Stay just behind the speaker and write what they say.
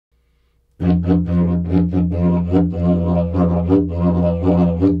Hello,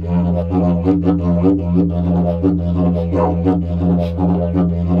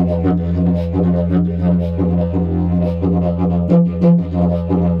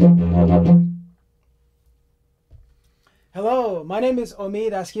 my name is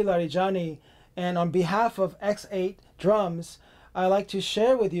Omid Aski Laridjani, and on behalf of X8 Drums, I'd like to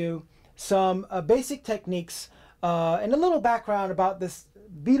share with you some basic techniques and a little background about this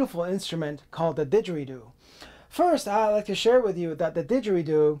beautiful instrument called the didgeridoo. First, I'd like to share with you that the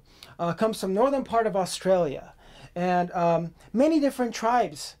didgeridoo comes from northern part of Australia, and many different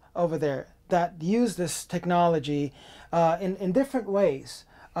tribes over there that use this technology in different ways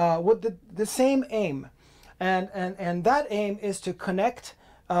with the same aim. And that aim is to connect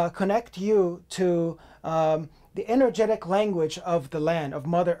you to the energetic language of the land, of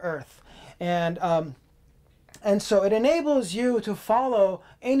Mother Earth. And so it enables you to follow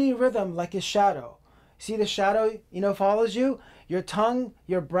any rhythm like a shadow. See the shadow, follows you? Your tongue,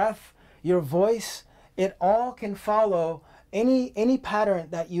 your breath, your voice, it all can follow any pattern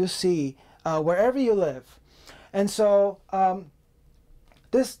that you see wherever you live. And so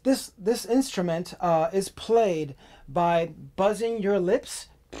this instrument is played by buzzing your lips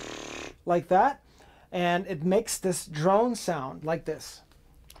like that, and it makes this drone sound like this.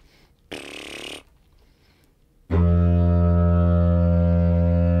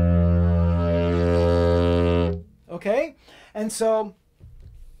 Okay, and so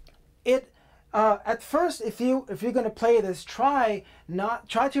it at first, if you're going to play this, try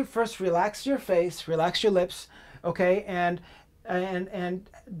to first relax your face, relax your lips, okay, and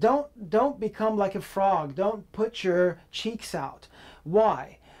don't become like a frog. Don't put your cheeks out.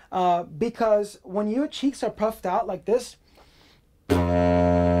 Why? Because when your cheeks are puffed out like this,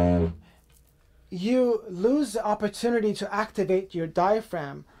 you lose the opportunity to activate your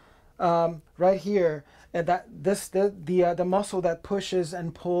diaphragm right here, and the muscle that pushes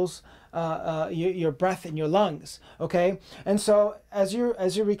and pulls your breath in your lungs. Okay, and so as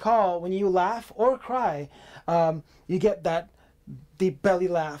you recall, when you laugh or cry, you get that deep belly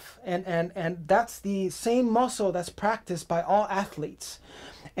laugh, and that's the same muscle that's practiced by all athletes.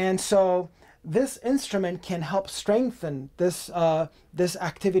 And so this instrument can help strengthen this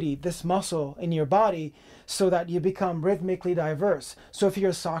activity, this muscle in your body, so that you become rhythmically diverse. So if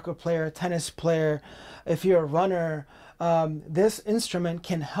you're a soccer player, tennis player, if you're a runner, this instrument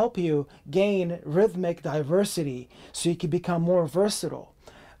can help you gain rhythmic diversity, so you can become more versatile,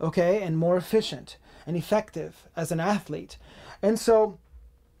 okay, and more efficient and effective as an athlete. And so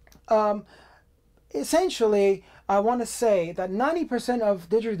essentially, I want to say that 90% of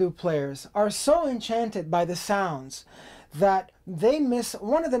didgeridoo players are so enchanted by the sounds that they miss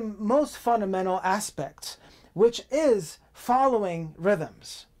one of the most fundamental aspects, which is following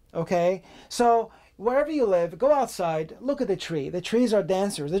rhythms. Okay, so wherever you live, go outside, look at the tree. The trees are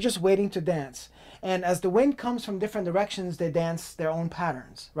dancers. They're just waiting to dance. And as the wind comes from different directions, they dance their own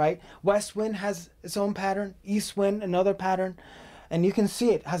patterns, right? West wind has its own pattern, east wind another pattern, and you can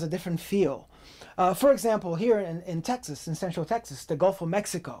see it has a different feel. For example, here in Texas, in Central Texas, the Gulf of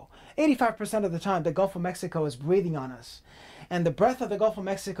Mexico, 85% of the time the Gulf of Mexico is breathing on us. And the breath of the Gulf of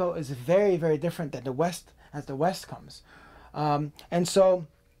Mexico is very, very different than the West, as the West comes. And so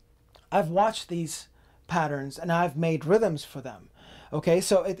I've watched these patterns and I've made rhythms for them. Okay,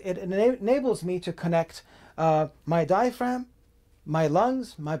 so it enables me to connect my diaphragm, my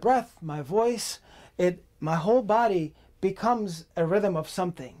lungs, my breath, my voice. My whole body becomes a rhythm of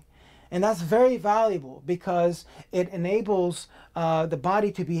something. And that's very valuable because it enables the body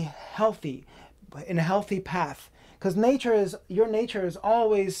to be healthy, in a healthy path. Because your nature is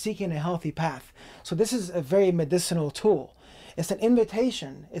always seeking a healthy path. So this is a very medicinal tool. It's an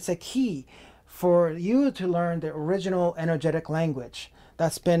invitation. It's a key for you to learn the original energetic language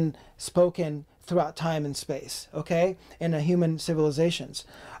that's been spoken throughout time and space, okay, in the human civilizations.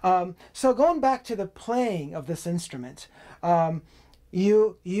 So going back to the playing of this instrument,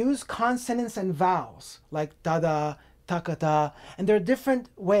 you use consonants and vowels like da-da, ta-ka-ta, and there are different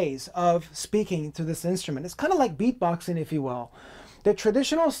ways of speaking to this instrument. It's kind of like beatboxing, if you will. The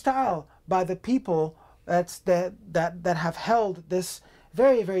traditional style by the people that have held this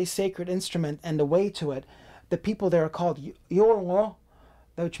very, very sacred instrument and the way to it, the people there are called Yolngu,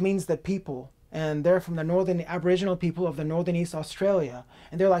 which means the people, and they're from the northern Aboriginal people of the northern East Australia,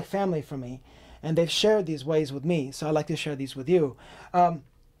 and they're like family for me, and they've shared these ways with me, so I'd like to share these with you.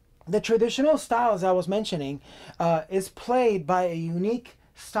 The traditional style, as I was mentioning, is played by a unique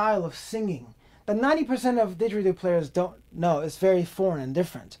style of singing that 90% of didgeridoo players don't know. It's very foreign and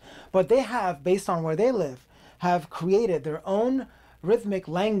different, but they have, based on where they live, have created their own rhythmic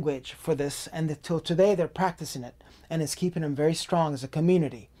language for this, and till today they're practicing it, and it's keeping them very strong as a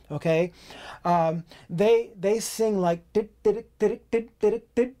community. Okay, they sing like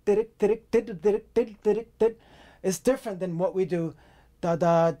it's different than what we do. Da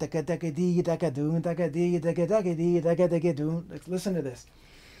da da da da dee da da doo da da dee da da da dee da da da doo. Listen to this.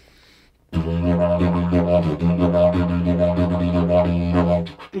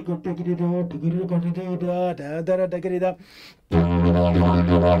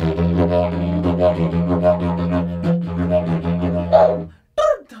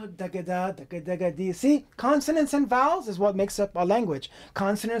 See, consonants and vowels is what makes up our language.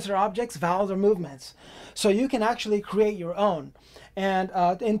 Consonants are objects, vowels are movements. So you can actually create your own. And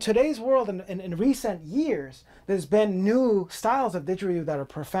in today's world, in recent years, there's been new styles of didgeridoo that are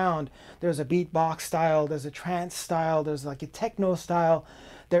profound. There's a beatbox style, there's a trance style, there's like a techno style,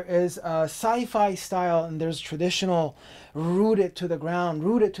 there is a sci-fi style, and there's traditional, rooted to the ground,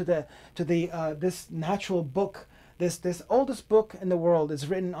 rooted to this natural book. This oldest book in the world is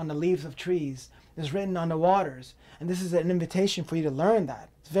written on the leaves of trees. It's written on the waters, and this is an invitation for you to learn that.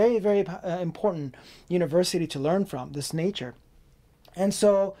 It's very, very important university to learn from, this nature. And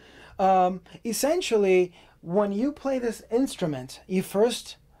so, essentially, when you play this instrument, you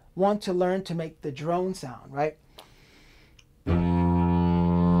first want to learn to make the drone sound, right?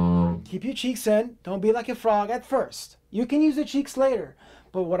 Keep your cheeks in. Don't be like a frog at first. You can use the cheeks later.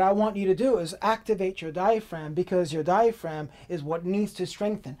 But what I want you to do is activate your diaphragm, because your diaphragm is what needs to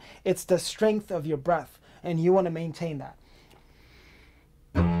strengthen. It's the strength of your breath, and you want to maintain that.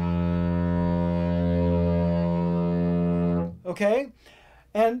 Okay?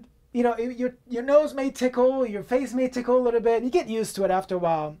 And, you know, your nose may tickle, your face may tickle a little bit. You get used to it after a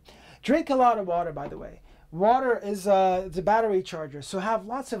while. Drink a lot of water, by the way. Water is the battery charger, so have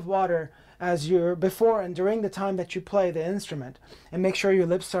lots of water as you're before and during the time that you play the instrument, and make sure your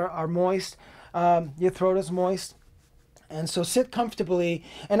lips are moist, your throat is moist. And so sit comfortably,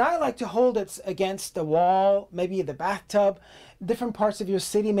 and I like to hold it against the wall, maybe the bathtub. Different parts of your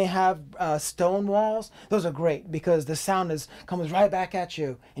city may have stone walls. Those are great because the sound comes right back at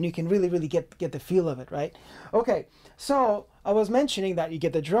you, and you can really get the feel of it, right? Okay, so I was mentioning that you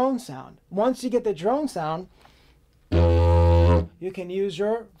get the drone sound. Once you get the drone sound, you can use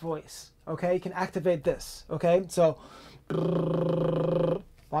your voice, okay? You can activate this, okay? So,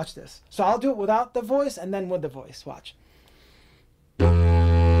 watch this. So I'll do it without the voice and then with the voice, watch.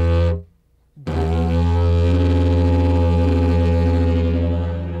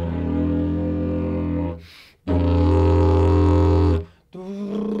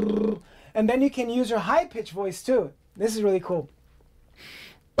 And then you can use your high-pitched voice too. This is really cool.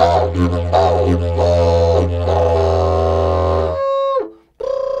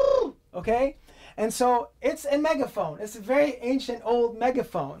 Okay? And so it's a megaphone. It's a very ancient old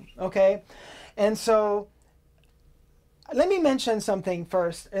megaphone. Okay? And so let me mention something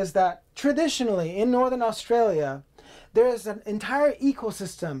first, is that traditionally in Northern Australia, there is an entire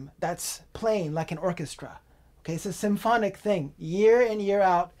ecosystem that's playing like an orchestra. Okay? It's a symphonic thing. Year in, year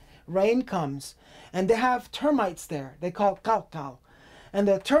out, rain comes, and they have termites there. They call it kao. And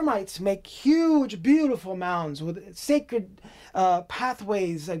the termites make huge, beautiful mounds with sacred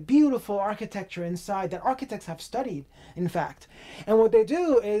pathways, like beautiful architecture inside that architects have studied, in fact. And what they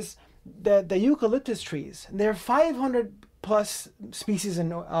do is the eucalyptus trees. There are 500 plus species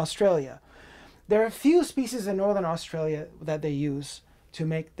in Australia. There are a few species in Northern Australia that they use to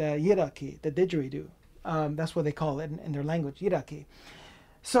make the yiraki, the didgeridoo. That's what they call it in their language, yiraki.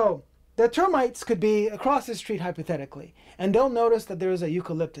 So the termites could be across the street, hypothetically, and they'll notice that there is a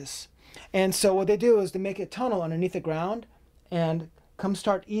eucalyptus. And so what they do is they make a tunnel underneath the ground and come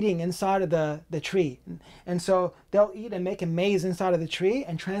start eating inside of the tree. And so they'll eat and make a maze inside of the tree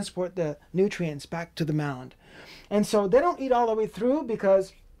and transport the nutrients back to the mound. And so they don't eat all the way through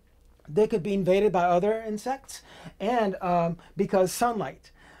because they could be invaded by other insects, and because sunlight.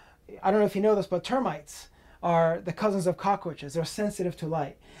 I don't know if you know this, but termites are the cousins of cockroaches. They're sensitive to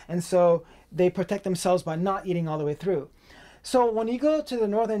light. And so they protect themselves by not eating all the way through. So when you go to the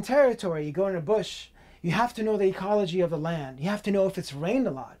Northern Territory, you go in a bush, you have to know the ecology of the land. You have to know if it's rained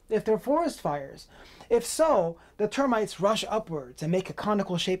a lot, if there are forest fires. If so, the termites rush upwards and make a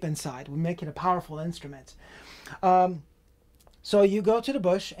conical shape inside, we make it a powerful instrument. So you go to the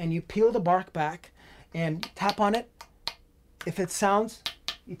bush and you peel the bark back and tap on it. If it sounds,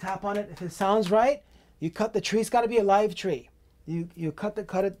 you tap on it. If it sounds right, you cut the tree. It's got to be a live tree. You cut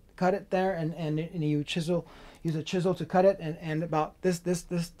it there, and you chisel, use a chisel to cut it, and about this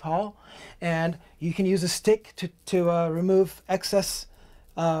tall, and you can use a stick to remove excess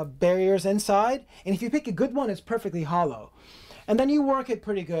barriers inside. And if you pick a good one, it's perfectly hollow. And then you work it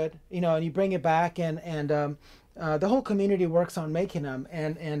pretty good, you know, and you bring it back, and the whole community works on making them,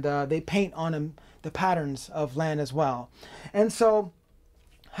 and they paint on them the patterns of land as well. And so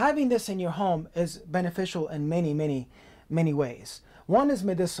having this in your home is beneficial in many, many, many ways. One is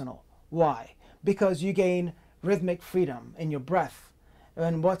medicinal. Why? Because you gain rhythmic freedom in your breath.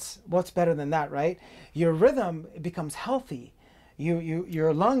 And what's better than that, right? Your rhythm becomes healthy.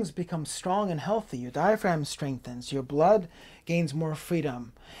 Your lungs become strong and healthy. Your diaphragm strengthens. Your blood gains more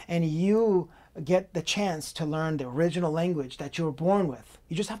freedom. And you get the chance to learn the original language that you were born with.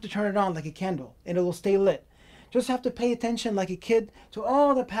 You just have to turn it on like a candle and it will stay lit. Just have to pay attention like a kid to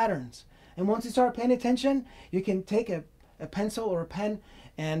all the patterns. And once you start paying attention, you can take a pencil or a pen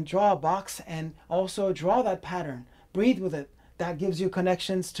and draw a box and also draw that pattern. Breathe with it. That gives you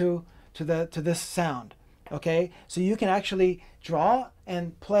connections to this sound. Okay? So you can actually draw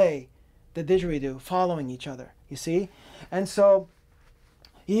and play the didgeridoo following each other. You see? And so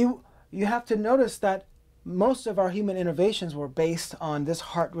you have to notice that most of our human innovations were based on this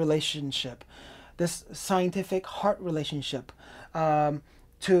heart relationship, this scientific heart relationship to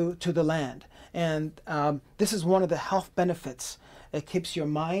the land. And this is one of the health benefits. It keeps your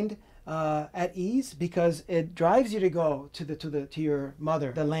mind at ease because it drives you to go to your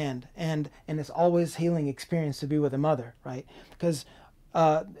mother, the land, and it's always healing experience to be with a mother, right? Because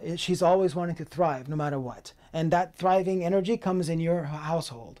she's always wanting to thrive no matter what. And that thriving energy comes in your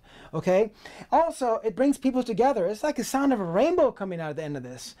household, okay? Also, it brings people together. It's like a sound of a rainbow coming out at the end of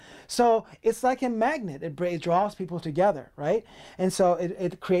this. So it's like a magnet. It draws people together, right? And so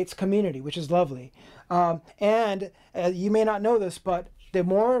it creates community, which is lovely. And you may not know this, but the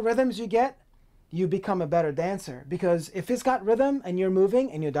more rhythms you get, you become a better dancer. Because if it's got rhythm and you're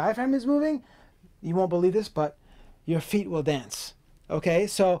moving and your diaphragm is moving, you won't believe this, but your feet will dance, okay?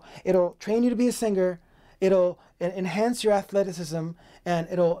 So it'll train you to be a singer. It'll enhance your athleticism, and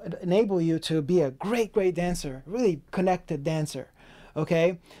it'll enable you to be a great, great dancer, really connected dancer,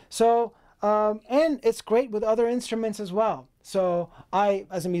 okay? So, and it's great with other instruments as well. So I,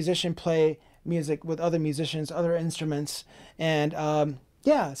 as a musician, play music with other musicians, other instruments, and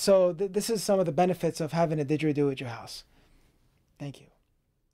yeah, so this is some of the benefits of having a didgeridoo at your house. Thank you.